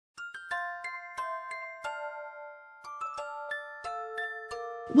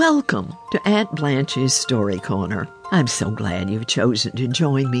Welcome to Aunt Blanche's Story Corner. I'm so glad you've chosen to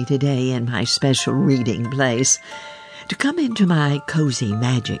join me today in my special reading place. To come into my cozy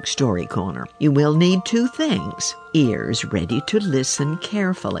magic story corner, you will need two things: ears ready to listen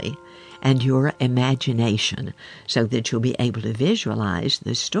carefully, and your imagination so that you'll be able to visualize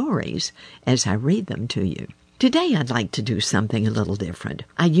the stories as I read them to you. Today I'd like to do something a little different.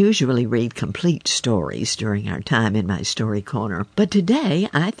 I usually read complete stories during our time in my story corner, but today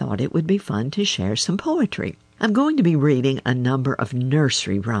I thought it would be fun to share some poetry. I'm going to be reading a number of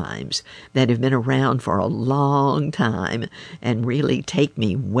nursery rhymes that have been around for a long time and really take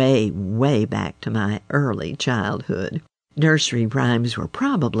me way, way back to my early childhood. Nursery rhymes were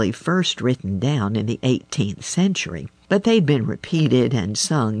probably first written down in the 18th century, but they'd been repeated and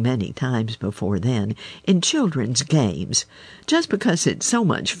sung many times before then in children's games, just because it's so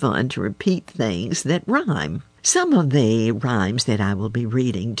much fun to repeat things that rhyme. Some of the rhymes that I will be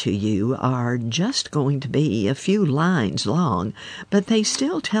reading to you are just going to be a few lines long, but they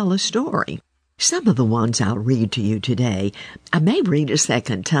still tell a story. Some of the ones I'll read to you today, I may read a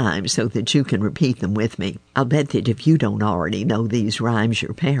second time so that you can repeat them with me. I'll bet that if you don't already know these rhymes,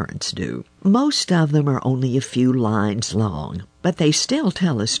 your parents do. Most of them are only a few lines long, but they still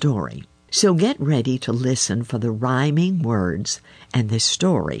tell a story. So get ready to listen for the rhyming words and the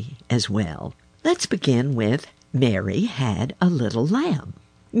story as well. Let's begin with Mary Had a Little Lamb.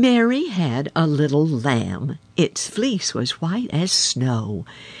 Mary had a little lamb. Its fleece was white as snow,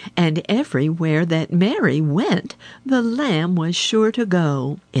 and everywhere that Mary went, the lamb was sure to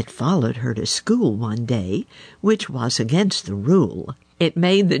go. It followed her to school one day, which was against the rule. It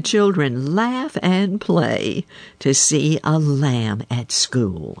made the children laugh and play to see a lamb at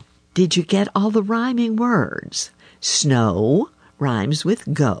school. Did you get all the rhyming words? Snow rhymes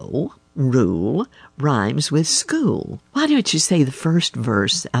with go. Rule rhymes with school. Why don't you say the first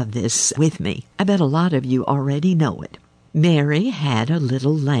verse of this with me? I bet a lot of you already know it. Mary had a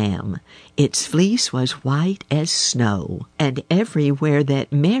little lamb. Its fleece was white as snow, and everywhere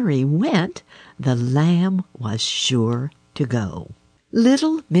that Mary went, the lamb was sure to go.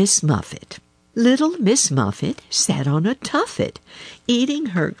 Little Miss Muffet. Little Miss Muffet sat on a tuffet, eating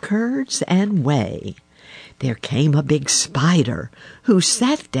her curds and whey. There came a big spider, who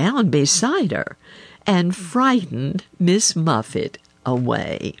sat down beside her and frightened Miss Muffet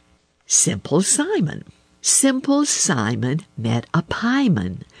away. Simple Simon. Simple Simon met a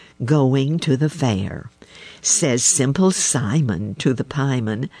pieman going to the fair. Says Simple Simon to the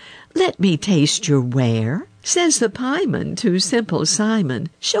pieman, "Let me taste your ware." Says the pieman to Simple Simon,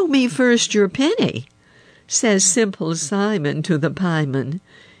 "Show me first your penny." Says Simple Simon to the pieman,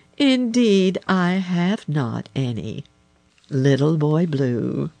 "Indeed, I have not any." Little Boy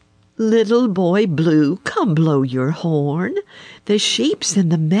Blue. Little Boy Blue, come blow your horn. The sheep's in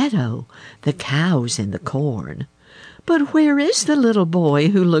the meadow, the cow's in the corn. But where is the little boy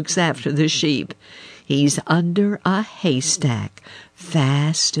who looks after the sheep? He's under a haystack,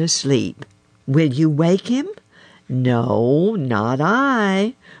 fast asleep. Will you wake him? No, not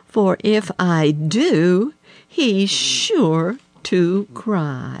I, for if I do, he's sure to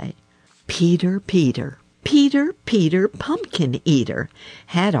cry. Peter, Peter. Peter, Peter, pumpkin eater,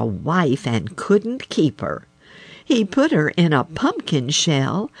 had a wife and couldn't keep her. He put her in a pumpkin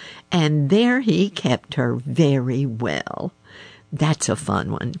shell, and there he kept her very well. That's a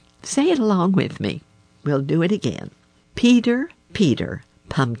fun one. Say it along with me. We'll do it again. Peter, Peter,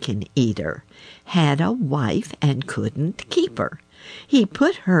 pumpkin eater, had a wife and couldn't keep her. He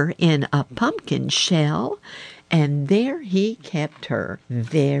put her in a pumpkin shell, and there he kept her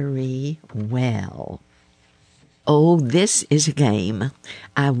very well. Oh, this is a game.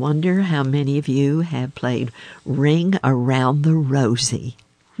 I wonder how many of you have played Ring Around the Rosie.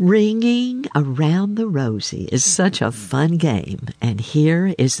 Ringing Around the Rosie is such a fun game, and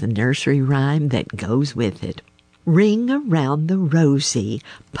here is the nursery rhyme that goes with it. Ring around the rosy,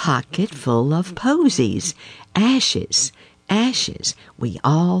 pocket full of posies, ashes, ashes, we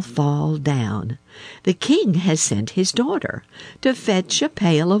all fall down. The king has sent his daughter to fetch a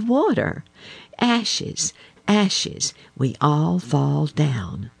pail of water. Ashes, ashes, we all fall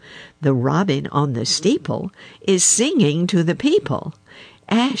down. The robin on the steeple is singing to the people.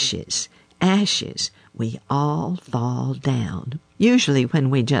 Ashes, ashes, we all fall down. Usually when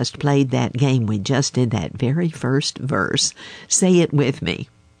we just played that game, we just did that very first verse. Say it with me.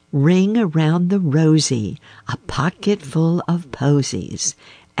 Ring around the rosy, a pocket full of posies.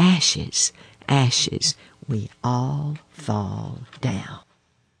 Ashes, ashes, we all fall down.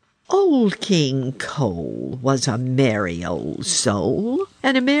 Old King Cole was a merry old soul,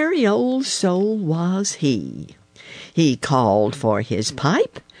 and a merry old soul was he. He called for his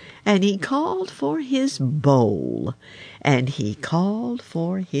pipe, and he called for his bowl, and he called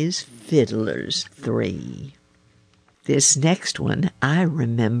for his fiddlers 3. This next one I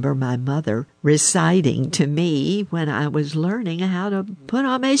remember my mother reciting to me when I was learning how to put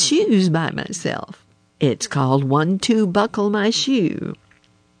on my shoes by myself. It's called 1, 2, Buckle My Shoe.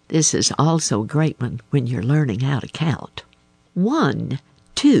 This is also a great one when you're learning how to count. 1,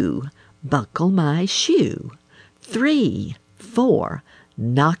 2, buckle my shoe. 3, 4,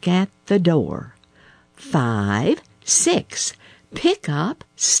 knock at the door. 5, 6, pick up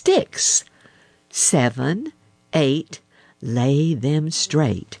sticks. 7, 8, lay them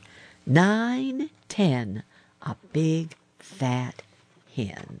straight. 9, 10, a big fat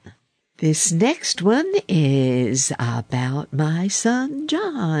hen. This next one is about my son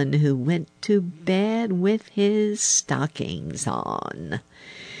John, who went to bed with his stockings on.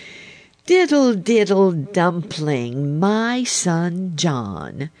 Diddle, diddle, dumpling, my son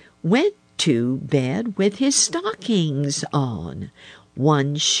John went to bed with his stockings on.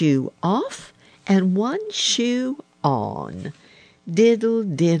 1 shoe off and 1 shoe on. Diddle,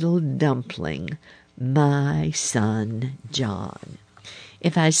 diddle, dumpling, my son John.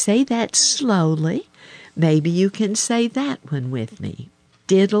 If I say that slowly, maybe you can say that one with me.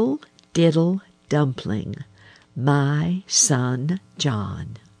 Diddle, diddle, dumpling, my son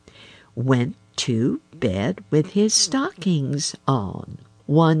John went to bed with his stockings on.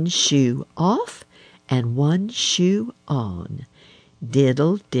 1 shoe off and 1 shoe on.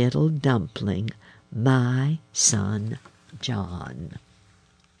 Diddle, diddle, dumpling, my son John.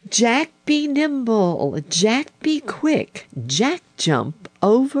 Jack be nimble, Jack be quick, Jack jump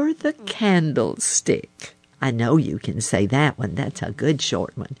over the candlestick. I know you can say that one. That's a good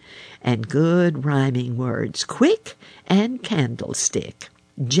short one. And good rhyming words, quick and candlestick.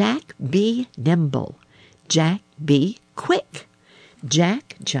 Jack be nimble, Jack be quick,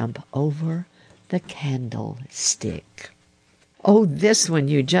 Jack jump over the candlestick. Oh, this one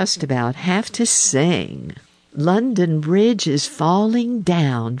you just about have to sing. London Bridge is falling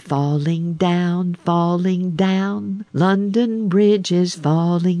down, falling down, falling down. London Bridge is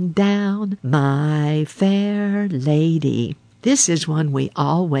falling down, my fair lady. This is one we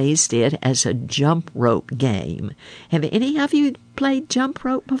always did as a jump rope game. Have any of you played jump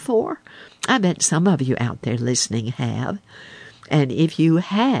rope before? I bet some of you out there listening have. And if you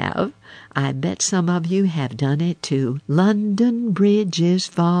have, I bet some of you have done it too. London Bridge is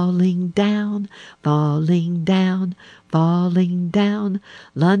falling down, falling down, falling down.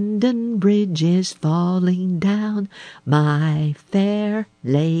 London Bridge is falling down, my fair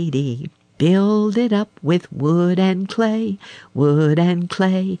lady. Build it up with wood and clay, wood and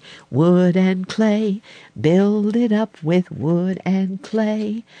clay, wood and clay. Build it up with wood and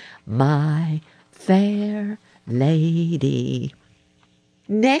clay, my fair lady.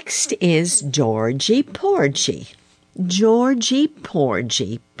 Next is Georgie Porgy. Georgie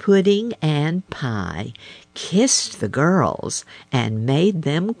Porgy, pudding and pie, kissed the girls and made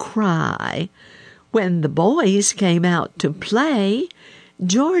them cry. When the boys came out to play,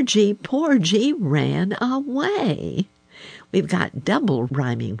 Georgie Porgy ran away. We've got double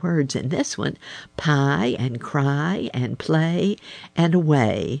rhyming words in this one, pie and cry and play and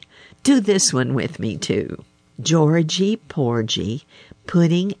away. Do this one with me too. Georgie Porgy,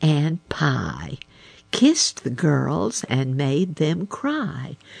 pudding and pie, kissed the girls and made them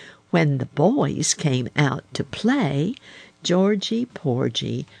cry. When the boys came out to play, Georgie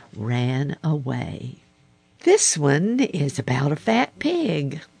Porgy ran away. This one is about a fat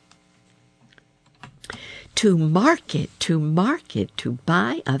pig. To market, to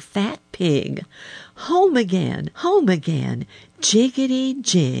buy a fat pig. Home again, jiggity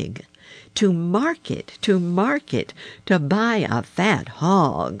jig. To market, to buy a fat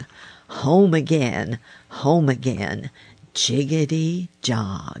hog. Home again, jiggity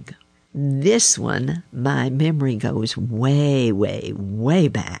jog. This one, my memory goes way, way, way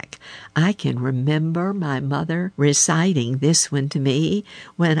back. I can remember my mother reciting this one to me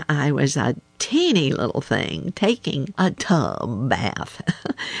when I was a teeny little thing taking a tub bath.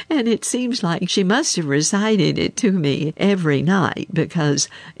 And it seems like she must have recited it to me every night because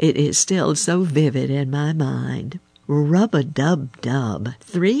it is still so vivid in my mind. Rub-a-dub-dub,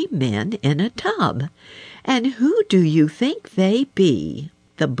 3 men in a tub. And who do you think they be?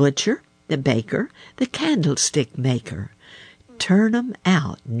 The butcher, the baker, the candlestick maker. Turn 'em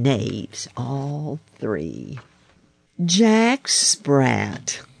out, knaves, all 3. Jack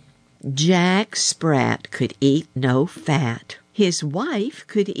Sprat. Jack Sprat could eat no fat. His wife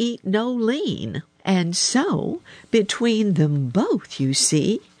could eat no lean. And so, between them both, you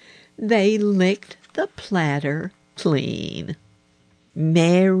see, they licked the platter clean.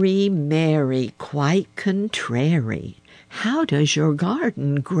 Mary, Mary, quite contrary, how does your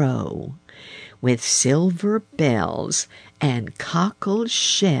garden grow? With silver bells and cockle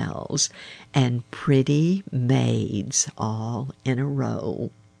shells and pretty maids all in a row.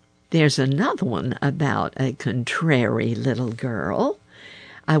 There's another one about a contrary little girl.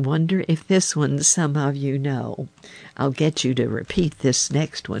 I wonder if this one some of you know. I'll get you to repeat this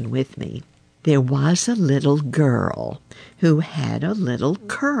next one with me. There was a little girl who had a little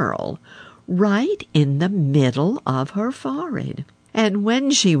curl right in the middle of her forehead. And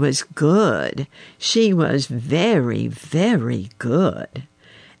when she was good, she was very, very good.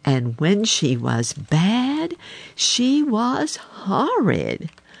 And when she was bad, she was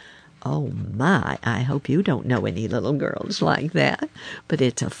horrid. Oh my, I hope you don't know any little girls like that, but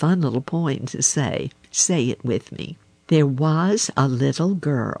it's a fun little poem to say. Say it with me. There was a little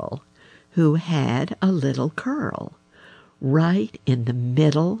girl who had a little curl right in the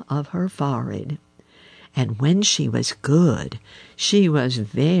middle of her forehead. And when she was good, she was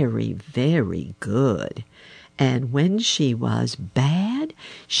very, very good. And when she was bad,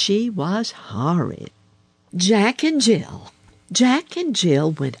 she was horrid. Jack and Jill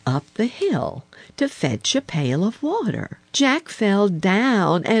went up the hill to fetch a pail of water. Jack fell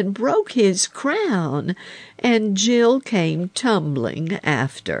down and broke his crown, and Jill came tumbling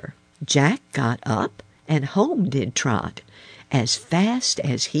after. Jack got up and home did trot, as fast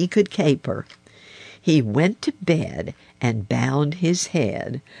as he could caper. He went to bed and bound his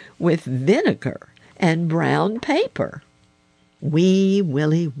head with vinegar and brown paper. Wee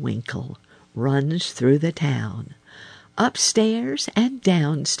Willie Winkle runs through the town, upstairs and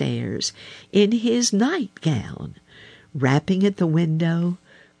downstairs, in his nightgown, rapping at the window,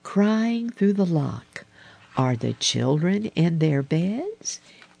 crying through the lock, "Are the children in their beds?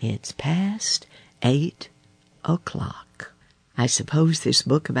 It's past 8 o'clock." I suppose this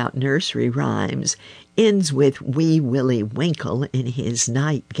book about nursery rhymes ends with Wee Willie Winkle in his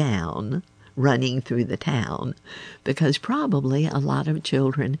nightgown running through the town, because probably a lot of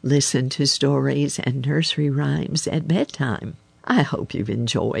children listen to stories and nursery rhymes at bedtime. I hope you've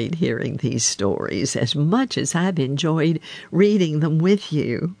enjoyed hearing these stories as much as I've enjoyed reading them with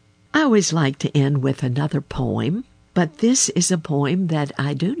you. I always like to end with another poem, but this is a poem that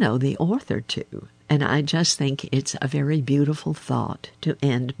I do know the author to, and I just think it's a very beautiful thought to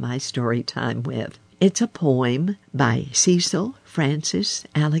end my story time with. It's a poem by Cecil Francis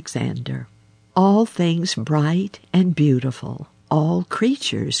Alexander. All things bright and beautiful, all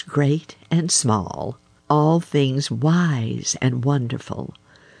creatures great and small, all things wise and wonderful,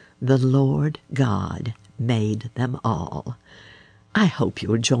 the Lord God made them all. I hope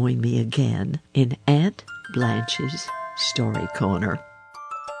you'll join me again in Aunt Blanche's Story Corner.